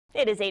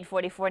It is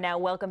 8:44 now.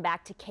 Welcome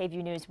back to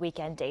KVUE News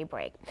Weekend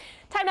Daybreak.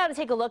 Time now to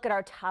take a look at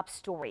our top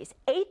stories.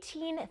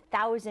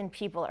 18,000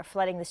 people are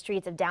flooding the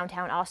streets of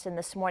downtown Austin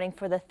this morning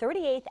for the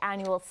 38th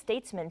annual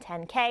Statesman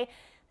 10K.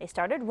 They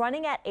started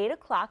running at 8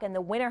 o'clock and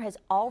the winner has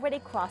already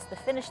crossed the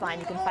finish line.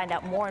 You can find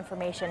out more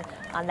information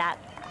on that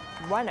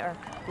runner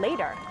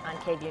later on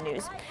KVUE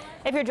News.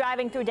 If you're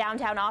driving through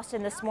downtown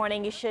Austin this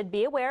morning, you should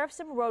be aware of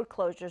some road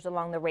closures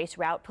along the race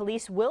route.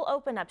 Police will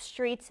open up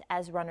streets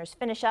as runners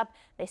finish up.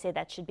 They say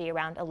that should be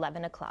around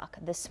 11 o'clock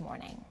this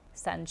morning.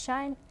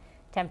 Sunshine,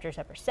 temperatures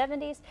upper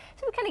 70s.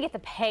 So we kind of get the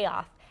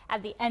payoff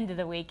at the end of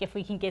the week if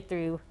we can get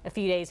through a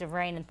few days of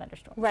rain and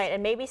thunderstorms. Right,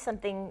 and maybe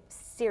something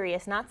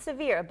serious, not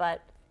severe,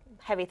 but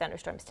heavy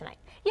thunderstorms tonight.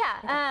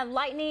 Yeah,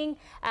 lightning,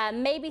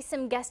 maybe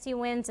some gusty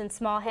winds and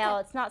small hail.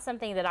 It's not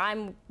something that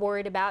I'm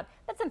worried about.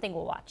 That's something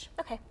we'll watch.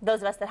 Okay.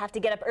 Those of us that have to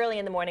get up early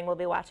in the morning will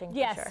be watching.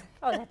 Yes. For sure.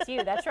 Oh, that's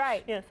you. That's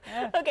right. Yes.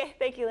 Yeah. Okay.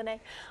 Thank you,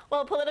 Lene.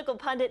 Well, political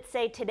pundits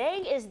say today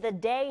is the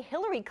day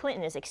Hillary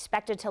Clinton is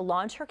expected to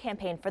launch her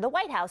campaign for the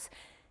White House.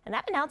 And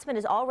that announcement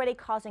is already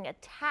causing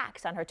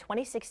attacks on her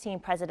 2016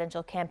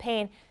 presidential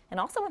campaign and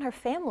also on her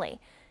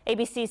family.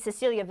 ABC's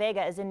Cecilia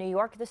Vega is in New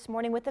York this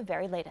morning with the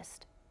very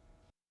latest.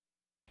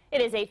 It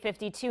is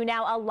 8:52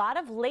 now. A lot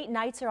of late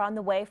nights are on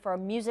the way for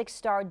music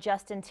star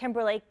Justin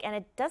Timberlake, and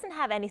it doesn't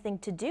have anything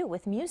to do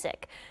with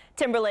music.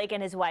 Timberlake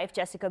and his wife,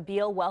 Jessica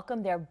Biel,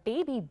 welcomed their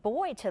baby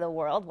boy to the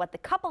world. What the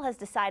couple has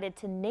decided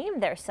to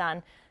name their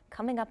son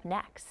coming up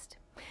next.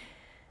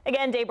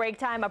 Again, daybreak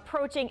time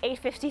approaching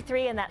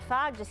 8:53, and that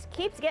fog just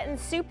keeps getting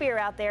soupier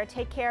out there.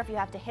 Take care if you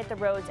have to hit the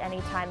roads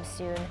anytime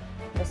soon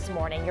this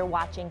morning. You're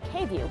watching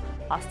KVUE,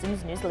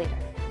 Austin's news leader.